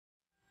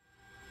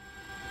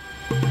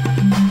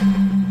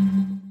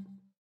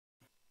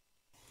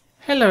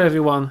Hello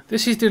everyone,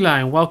 this is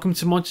Dulayne. Welcome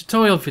to my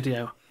tutorial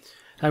video.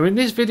 Now in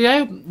this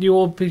video you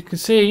will be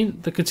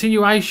seeing the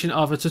continuation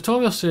of a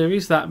tutorial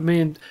series that me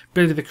and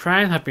Billy the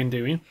Crown have been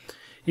doing.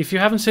 If you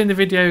haven't seen the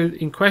video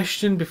in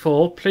question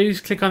before,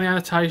 please click on the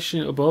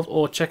annotation above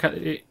or check out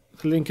the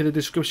link in the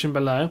description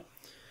below.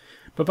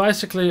 But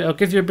basically I'll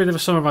give you a bit of a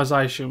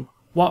summarisation.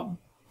 What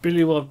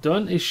Billy will have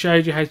done is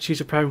showed you how to use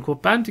a program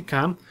called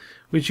Bandicam,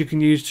 which you can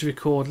use to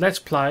record Let's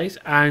Plays,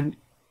 and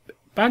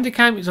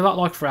Bandicam is a lot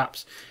like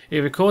Fraps. It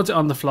records it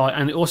on the fly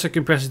and it also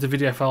compresses the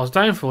video files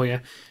down for you.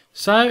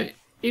 So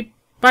it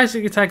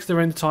basically takes the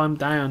render time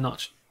down a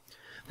notch.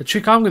 The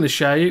trick I'm going to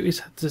show you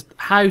is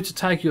how to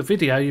take your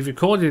video you've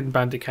recorded in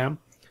Bandicam,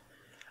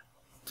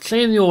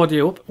 clean the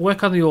audio up,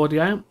 work on the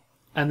audio,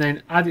 and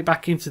then add it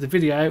back into the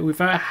video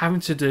without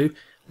having to do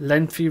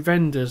lengthy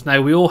renders.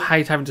 Now we all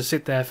hate having to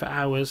sit there for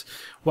hours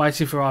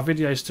waiting for our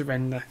videos to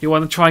render. You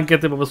want to try and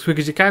get them up as quick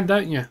as you can,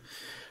 don't you?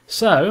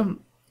 So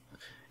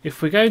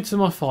if we go into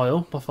my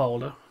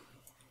folder,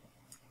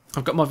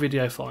 I've got my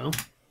video file.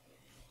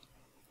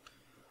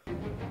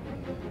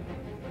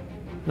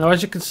 Now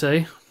as you can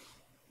see,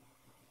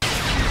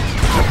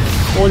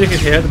 all you can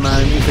hear at the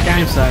moment is the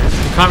game sound.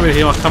 You can't really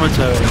hear my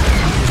commentary.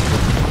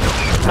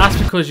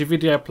 That's because your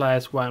video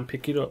players won't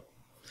pick it up.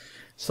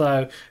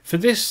 So for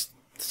this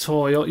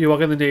tutorial you are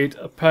going to need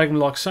a program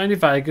like Sony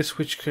Vegas,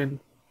 which can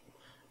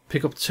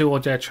pick up 2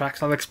 audio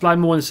tracks. I'll explain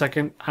more in a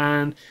second,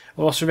 and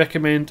I also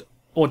recommend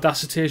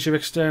Audacity as your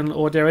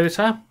external audio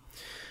editor.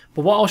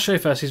 But what I'll show you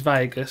first is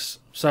Vegas.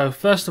 So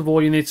first of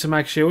all you need to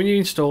make sure when you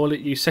install it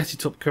you set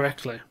it up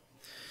correctly.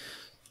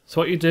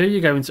 So what you do,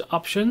 you go into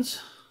Options,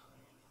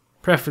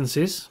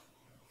 Preferences,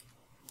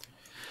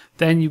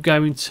 then you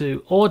go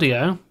into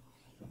Audio,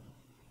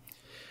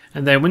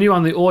 and then when you're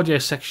on the audio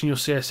section you'll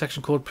see a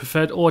section called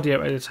Preferred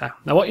Audio Editor.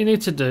 Now what you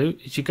need to do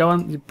is you go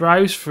on, you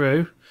browse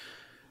through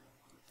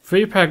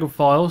your program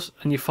files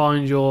and you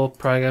find your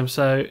program.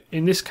 So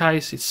in this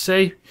case it's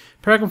C,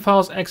 Program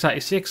Files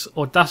x86,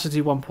 Audacity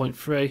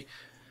 1.3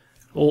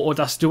 or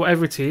Audacity,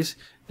 whatever it is.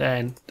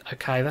 Then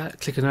okay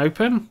that, click and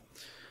open,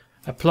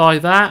 apply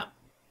that,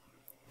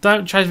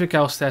 don't change anything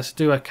else there, so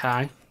do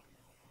okay,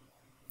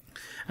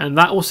 and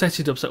that will set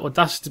it up so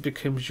Audacity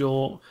becomes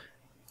your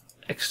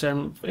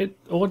external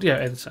audio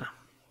editor.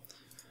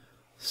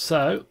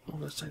 So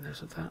let's take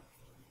note of that.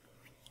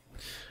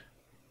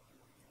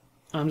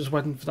 I'm just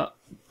waiting for that.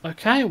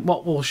 Okay,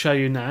 what we'll show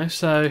you now.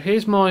 So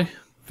here's my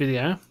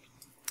video,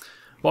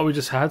 what we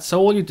just had. So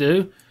all you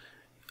do,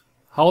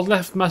 hold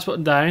left mouse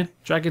button down,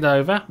 drag it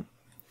over,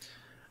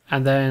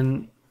 and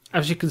then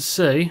as you can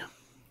see,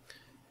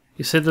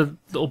 you see the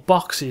little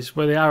boxes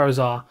where the arrows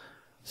are.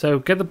 So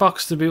get the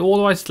box to be all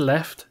the way to the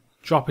left,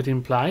 drop it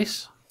in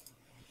place.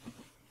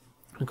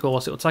 Of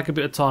course it will take a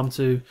bit of time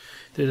to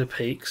do the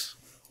peaks.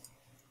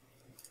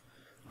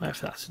 Wait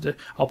for that to do.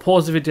 I'll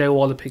pause the video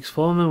while the peaks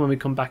form, and when we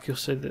come back you'll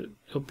see that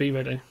it'll be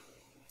ready.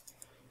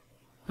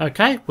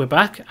 Okay, we're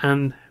back,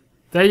 and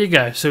there you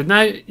go. So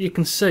now you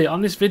can see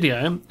on this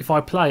video, if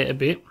I play it a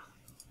bit,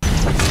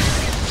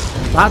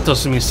 that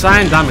does some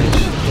insane damage.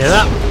 Hear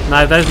that?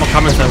 Now there's my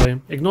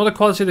commentary. Ignore the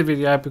quality of the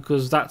video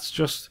because that's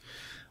just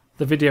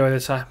the video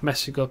editor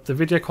messing up. The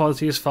video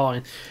quality is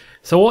fine.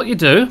 So what you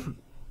do,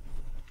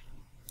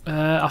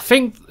 I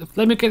think,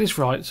 let me get this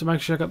right so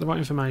make sure I got the right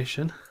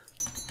information.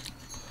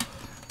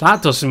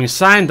 That does some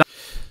insane damage.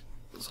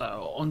 So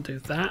I'll undo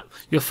that.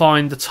 You'll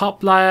find the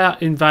top layer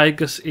in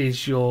Vegas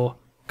is your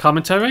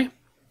commentary.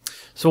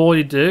 So all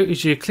you do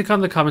is you click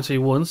on the commentary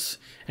once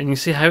and you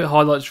see how it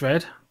highlights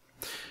red.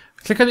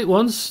 Click on it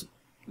once,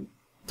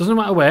 doesn't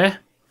matter where,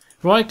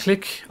 right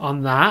click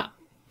on that,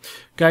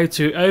 go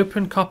to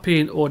Open Copy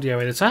in Audio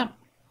Editor,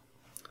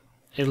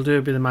 it'll do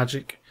a bit of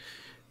magic.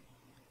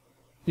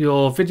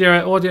 Your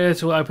video audio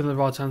editor will open on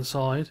the right hand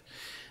side.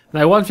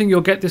 Now one thing,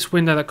 you'll get this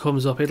window that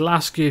comes up, it'll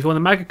ask you if you want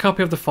to make a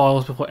copy of the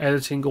files before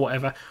editing or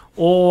whatever,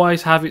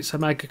 always have it so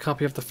make a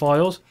copy of the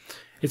files.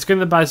 It's going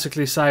to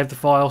basically save the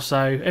file,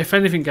 so if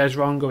anything goes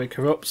wrong or it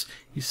corrupts,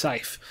 you're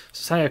safe.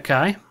 So say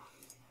OK.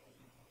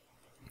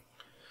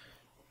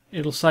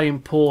 It'll say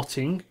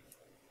importing.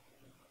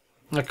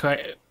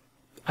 Okay,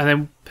 and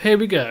then here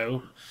we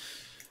go.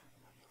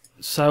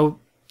 So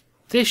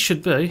this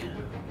should be...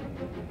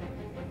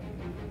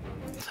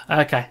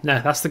 Okay,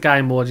 no, that's the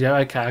game audio.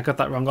 Okay, I got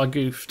that wrong, I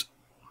goofed.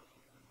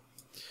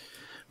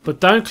 But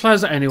don't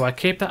close that anyway,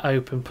 keep that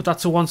open, put that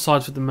to one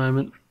side for the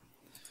moment.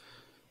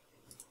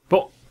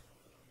 But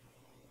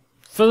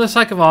for the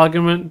sake of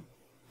argument,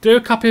 do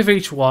a copy of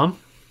each one,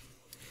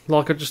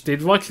 like I just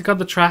did. Right click on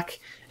the track,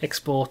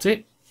 export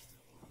it.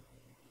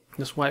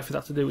 Just wait for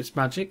that to do its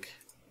magic.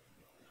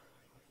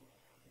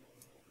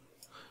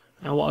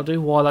 And what I'll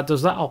do while that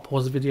does that, I'll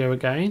pause the video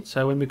again,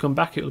 so when we come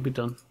back it will be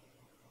done.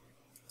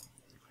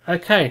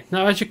 Okay,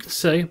 now as you can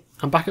see,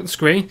 I'm back at the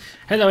screen.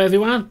 Hello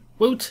everyone,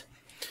 woot!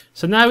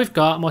 So now we've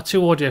got my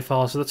 2 audio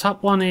files. So the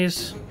top one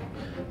is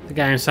the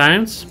game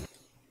sounds.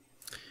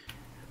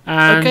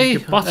 And okay,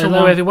 the bottom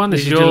hello everyone,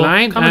 this is your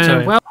Dulayne.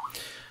 Commentary. Well,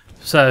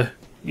 so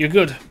you're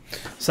good.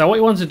 So what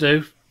you want to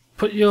do,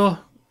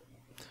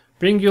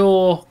 bring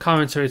your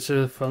commentary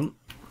to the front.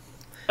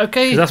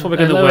 Okay, that's what we're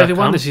going to work on. Hello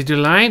everyone, this is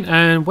Dulayne,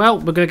 and well,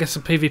 we're going to get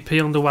some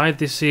PvP on the way.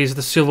 This is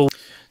the silver.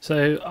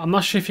 So I'm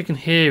not sure if you can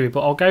hear it,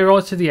 but I'll go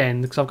right to the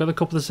end because I've got a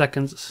couple of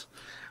seconds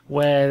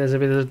where there's a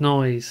bit of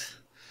noise,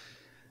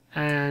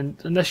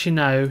 and unless you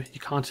know, you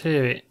can't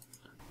hear it.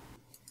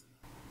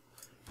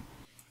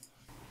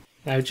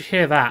 Now, did you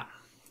hear that?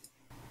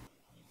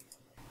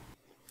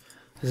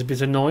 There's a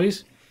bit of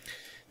noise.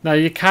 Now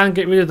you can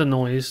get rid of the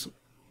noise.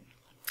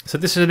 So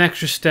this is an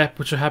extra step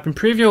which will help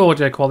improve your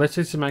audio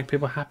quality to make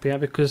people happier,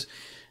 because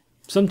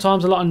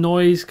sometimes a lot of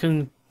noise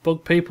can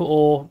bug people,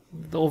 or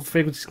the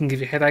frequencies can give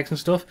you headaches and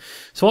stuff.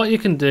 So what you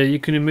can do, you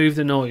can remove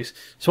the noise.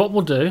 So what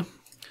we'll do,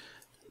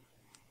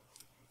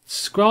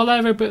 scroll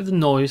over a bit of the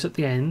noise at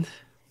the end,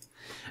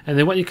 and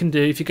then what you can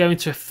do, if you go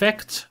into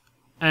Effect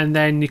and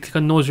then you click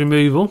on Noise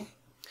Removal,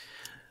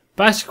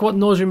 basically what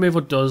noise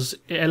removal does,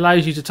 it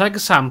allows you to take a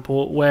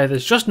sample where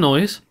there's just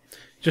noise,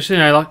 just, you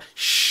know, like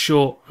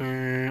short,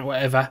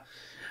 whatever,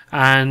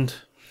 and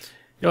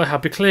it'll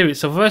help you clear it.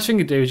 So the first thing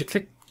you do is you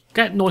click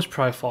Get Noise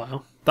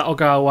Profile. That'll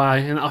go away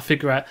and that'll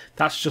figure out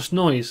that's just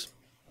noise.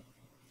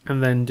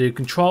 And then do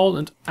Control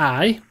and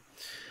A.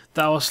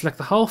 That will select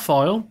the whole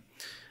file.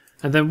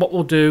 And then what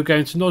we'll do, go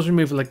into Noise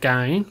Removal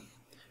again.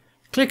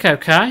 Click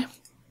OK.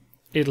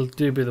 It'll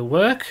do a bit of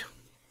work.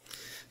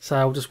 So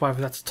I'll just wait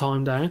for that to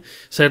time down.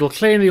 So it'll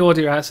clean the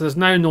audio out so there's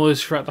no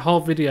noise throughout the whole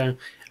video.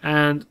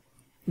 And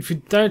if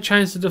you don't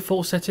change the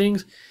default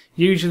settings,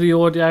 usually the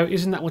audio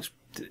isn't that much,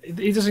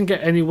 it doesn't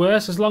get any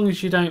worse as long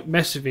as you don't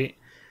mess with it.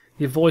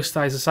 Your voice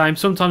stays the same.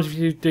 Sometimes if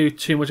you do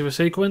too much of a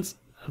sequence,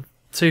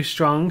 too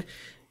strong,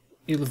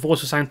 the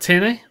voice will sound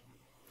tinny,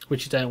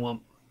 which you don't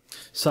want.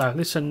 So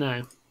listen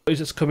now.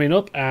 It's coming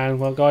up, and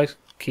well guys,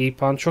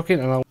 keep on trucking,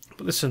 and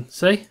but listen,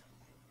 see?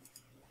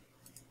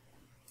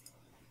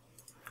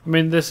 I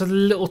mean, there's a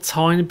little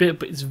tiny bit,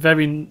 but it's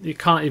very, you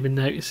can't even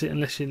notice it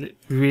unless you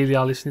really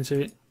are listening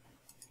to it.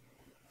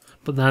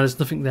 But now there's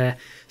nothing there.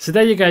 So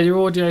there you go,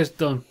 your audio is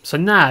done. So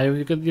now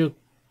the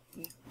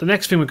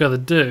next thing we've got to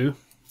do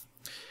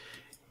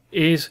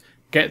is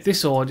get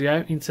this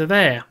audio into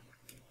there.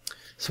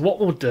 So what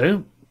we'll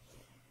do,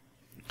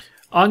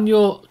 on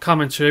your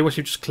commentary, which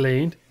you've just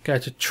cleaned, go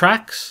to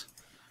Tracks,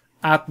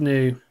 Add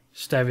New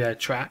Stereo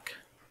Track.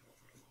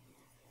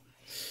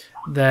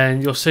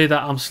 Then you'll see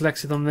that I'm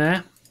selected on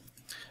there.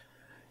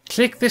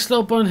 Click this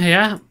little button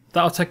here,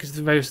 that'll take you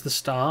to the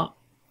start,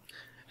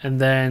 and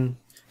then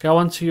go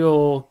onto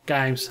your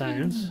game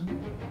sounds,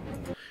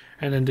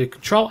 and then do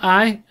Control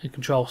A and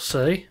Control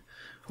C,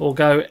 or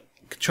go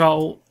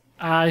Control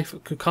A for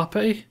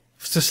copy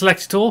to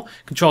select it all,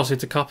 Control C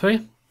to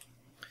copy,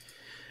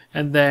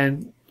 and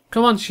then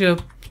come onto your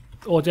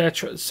audio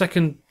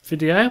second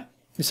video,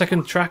 your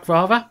second track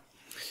rather,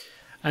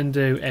 and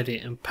do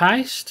Edit and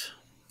Paste.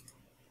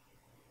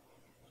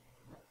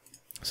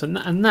 So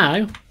and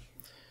now.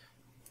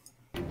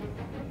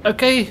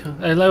 Okay,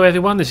 hello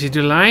everyone, this is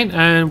Dulayne,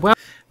 and well,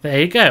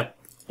 there you go.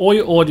 All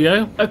your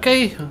audio.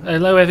 Okay,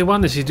 hello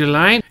everyone, this is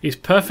Dulayne. It's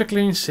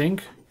perfectly in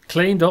sync,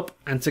 cleaned up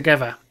and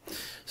together.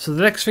 So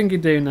the next thing you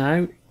do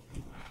now,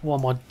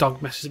 what my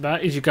dog messes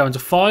about, is you go into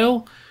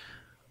File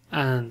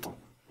and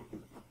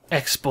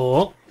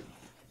Export.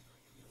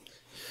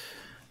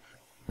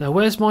 Now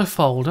where's my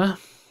folder?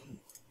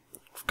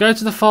 Go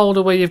to the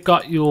folder where you've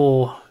got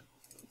all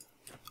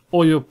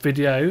your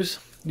videos,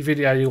 the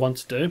video you want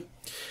to do.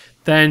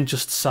 Then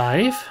just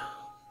save.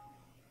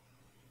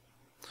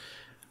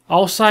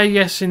 I'll say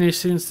yes in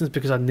this instance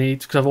because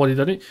because I've already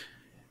done it.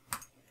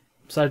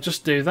 So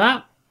just do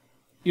that.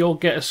 You'll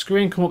get a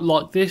screen come up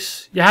like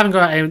this. You haven't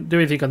got to do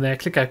anything on there.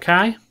 Click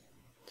OK.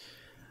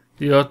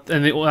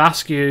 And it will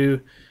ask you,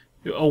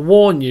 or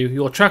warn you,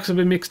 your tracks have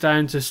been mixed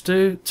down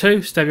to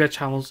two stereo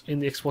channels in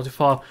the exported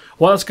file.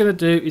 What that's going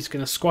to do is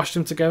going to squash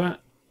them together,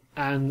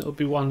 and it'll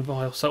be one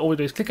file. So all we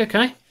do is click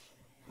OK.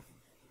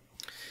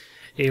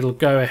 It'll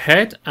go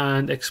ahead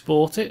and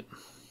export it.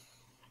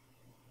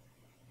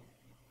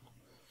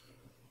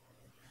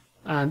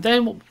 And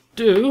then what we'll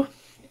do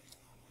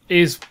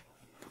is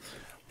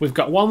we've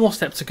got one more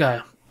step to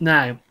go.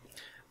 Now,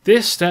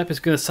 this step is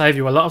going to save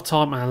you a lot of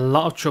time and a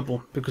lot of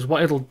trouble, because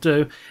what it'll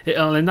do,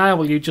 it'll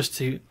enable you just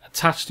to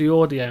attach the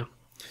audio.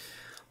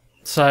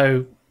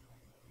 So,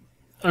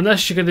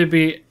 unless you're going to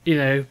be,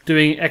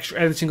 doing extra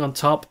editing on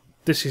top,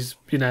 this is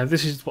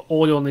what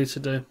all you'll need to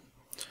do.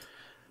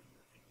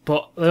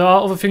 But there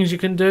are other things you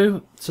can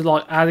do, to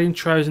like add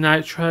intros and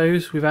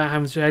outros without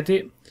having to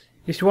edit.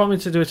 If you want me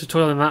to do a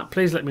tutorial on that,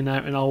 please let me know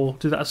and I'll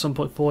do that at some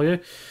point for you.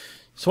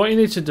 So what you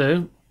need to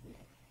do,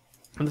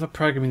 another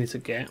program you need to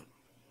get,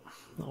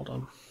 hold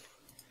on,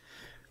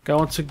 go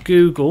onto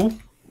Google,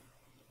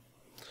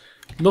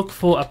 look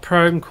for a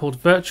program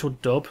called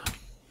VirtualDub.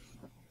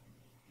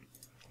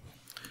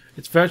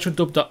 It's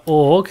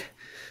virtualdub.org.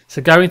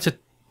 So go into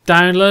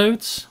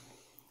Downloads.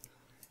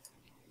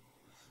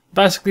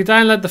 Basically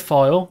download the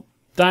file,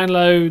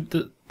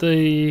 download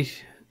the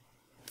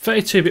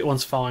 32-bit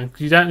one's fine,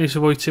 you don't need to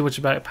worry too much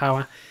about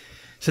power.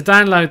 So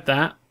download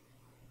that,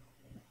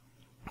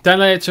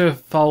 download it to a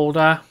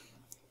folder,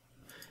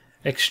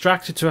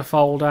 extract it to a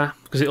folder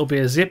because it'll be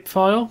a zip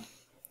file.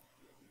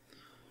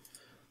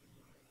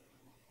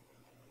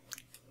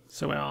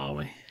 So where are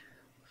we?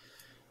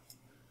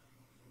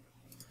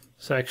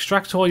 So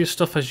extract all your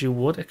stuff as you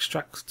would,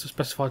 extract to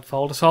specified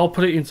folder. So I'll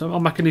put it into,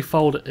 I'm making a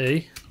folder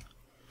E.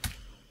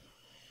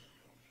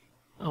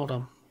 Hold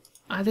on,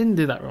 I didn't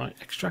do that right.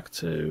 Extract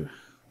to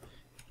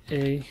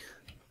E.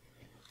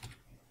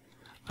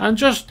 And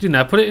just, you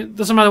know, put it,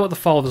 doesn't matter what the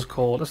folder's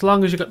called, as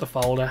long as you've got the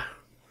folder.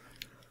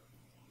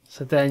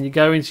 So then you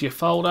go into your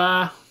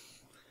folder,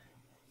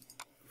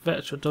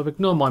 VirtualDub,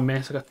 ignore my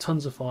mess, I've got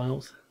tons of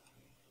files.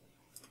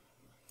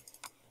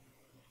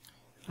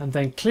 And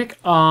then click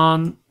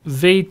on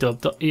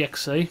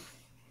vdub.exe.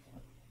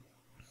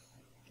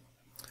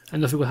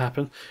 And nothing will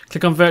happen.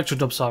 Click on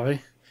VirtualDub,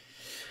 sorry.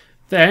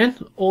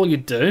 Then, all you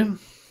do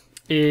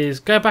is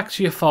go back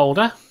to your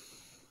folder.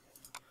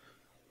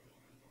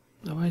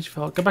 Oh, where's your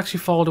folder? Go back to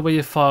your folder where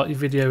your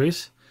video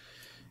is.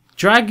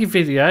 Drag your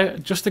video,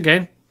 just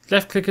again,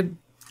 left click and...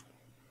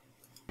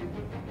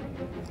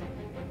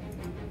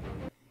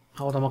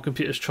 Hold on, my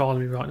computer's trolling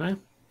me right now.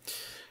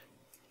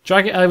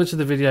 Drag it over to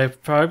the video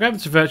program,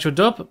 to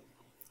VirtualDub.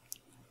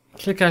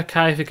 Click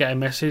OK if you get a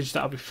message,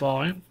 that'll be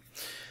fine.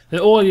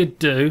 Then all you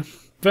do,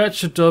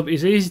 VirtualDub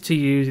is easy to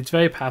use, it's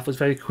very powerful, it's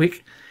very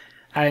quick,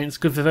 and it's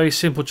good for very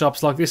simple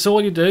jobs like this.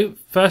 All you do,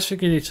 first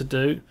thing you need to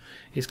do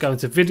is go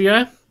into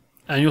video,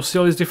 and you'll see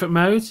all these different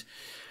modes.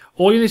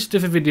 All you need to do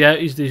for video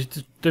is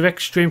the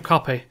direct stream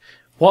copy.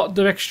 What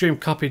direct stream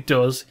copy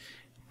does,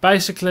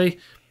 basically,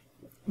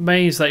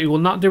 means that it will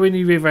not do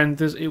any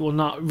re-renders, it will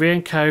not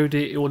re-encode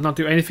it, it will not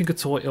do anything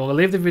at all, it will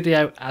leave the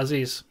video as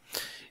is.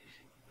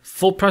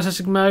 Full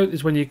processing mode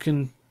is when you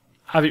can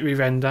have it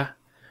re-render.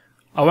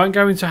 I won't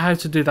go into how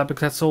to do that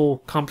because that's all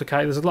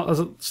complicated, there's a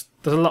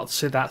lot to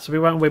see that, so we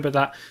won't worry about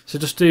that. So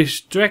just do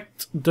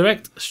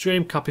direct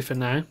stream copy for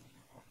now.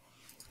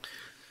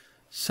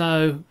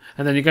 So,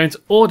 and then you go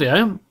into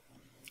audio,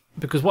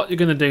 because what you're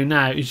going to do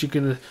now is you're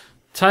going to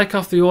take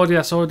off the audio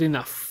that's already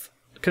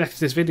connected to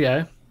this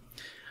video,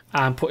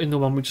 and put in the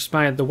one we just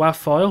made, the WAV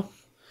file.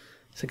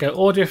 So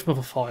go audio from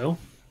other file.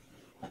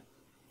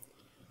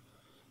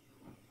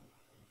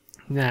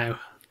 Now,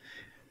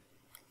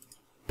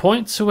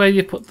 point to where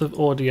you put the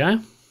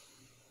audio.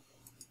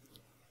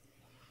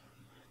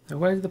 Now,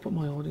 where did I put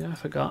my audio? I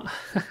forgot.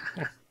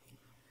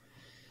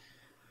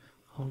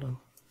 Hold on.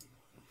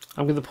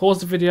 I'm going to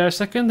pause the video a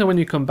second, and when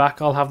you come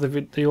back, I'll have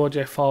the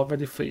audio file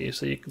ready for you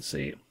so you can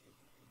see it.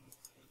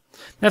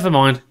 Never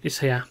mind, it's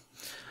here.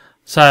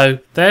 So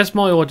there's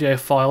my audio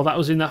file that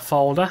was in that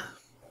folder.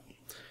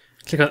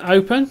 Click on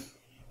open,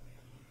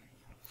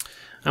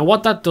 and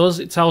what that does,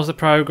 it tells the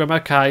program,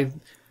 okay,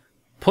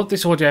 put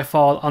this audio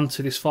file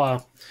onto this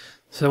file.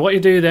 So what you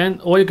do then,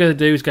 all you're going to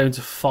do is go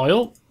into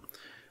file,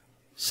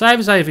 save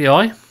as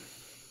AVI,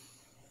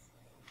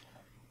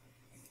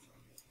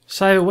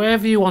 save it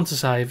wherever you want to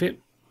save it.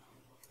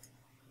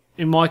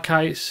 In my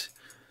case,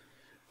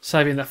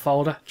 save it in that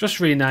folder, just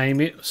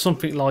rename it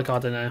something like, I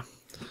don't know.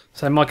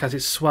 So in my case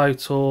it's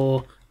SWOT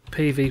or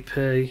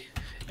PVP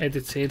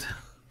edited.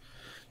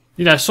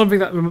 You know,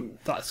 something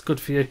that's good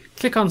for you.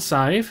 Click on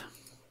save.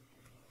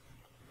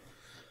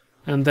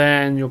 And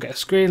then you'll get a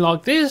screen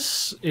like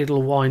this.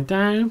 It'll wind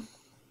down.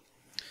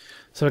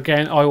 So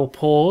again, I will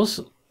pause.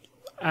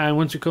 And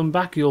once you come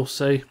back, you'll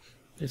see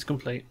it's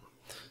complete.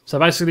 So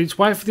basically, just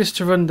wait for this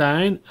to run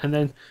down. And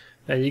then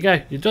there you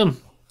go, you're done.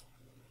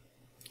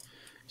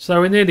 So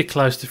we're nearly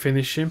close to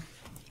finishing.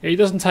 It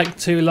doesn't take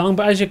too long,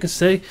 but as you can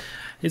see,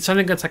 it's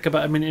only going to take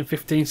about 1 minute and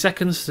 15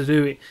 seconds to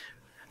do it.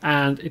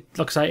 And it,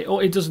 like I say,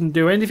 it doesn't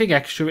do anything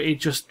extra. It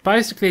just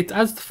basically it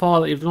adds the file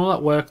that you've done all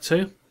that work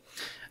to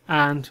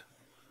and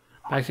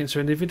makes it into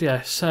a new video.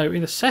 So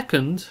in a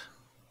second,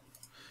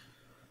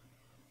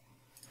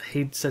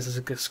 he says there's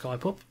a good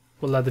Skype up.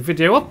 We'll load the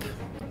video up.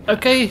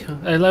 Okay,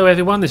 hello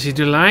everyone, this is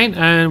Dulayne,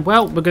 and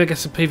well, we're going to get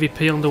some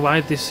PvP on the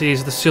way. This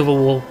is the Silver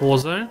Wall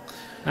Warzone.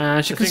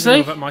 As you can see,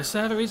 about my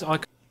server is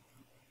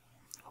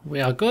we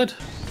are good.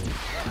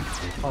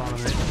 Hold on a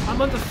minute.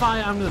 I'm under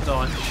fire, I'm gonna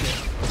die.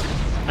 Shit.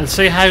 And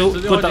see how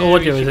good that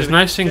audio is. There's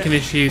no syncing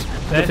issues,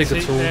 nothing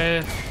at all.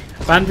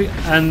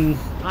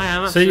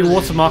 And see your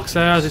watermarks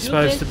there as it's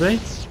supposed to be.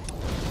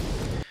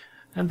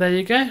 And there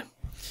you go.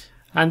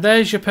 And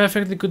there's your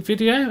perfectly good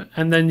video.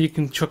 And then you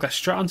can chuck that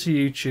straight onto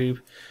YouTube.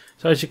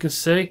 So as you can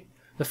see,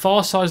 the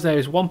file size there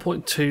is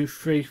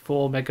 1.234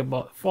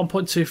 megabyte,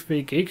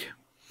 1.23 gig,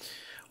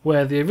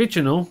 where the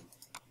original,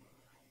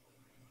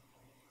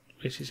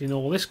 which is in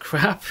all this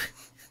crap,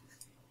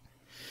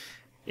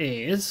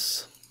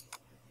 is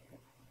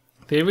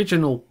the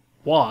original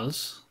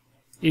was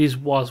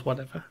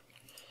whatever.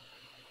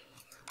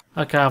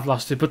 Okay, I've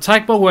lost it, but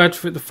take my word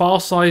for it, the file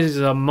sizes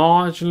are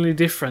marginally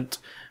different.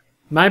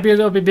 Maybe a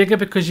little bit bigger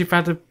because you've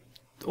had an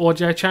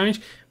audio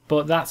change,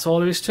 but that's all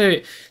there is to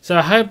it. So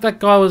I hope that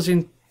guy was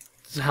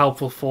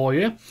helpful for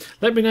you.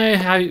 Let me know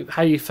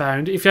how you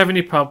found it. If you have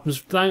any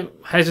problems, don't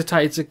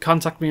hesitate to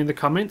contact me in the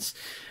comments,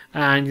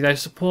 and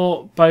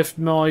support both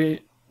my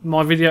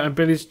video and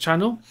Billy's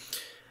channel.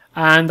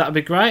 and that'd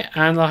be great.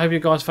 And I hope you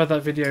guys found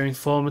that video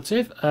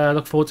informative.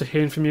 Look forward to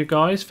hearing from you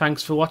guys.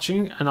 Thanks for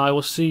watching, and I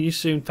will see you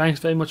soon. Thanks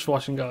very much for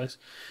watching, guys.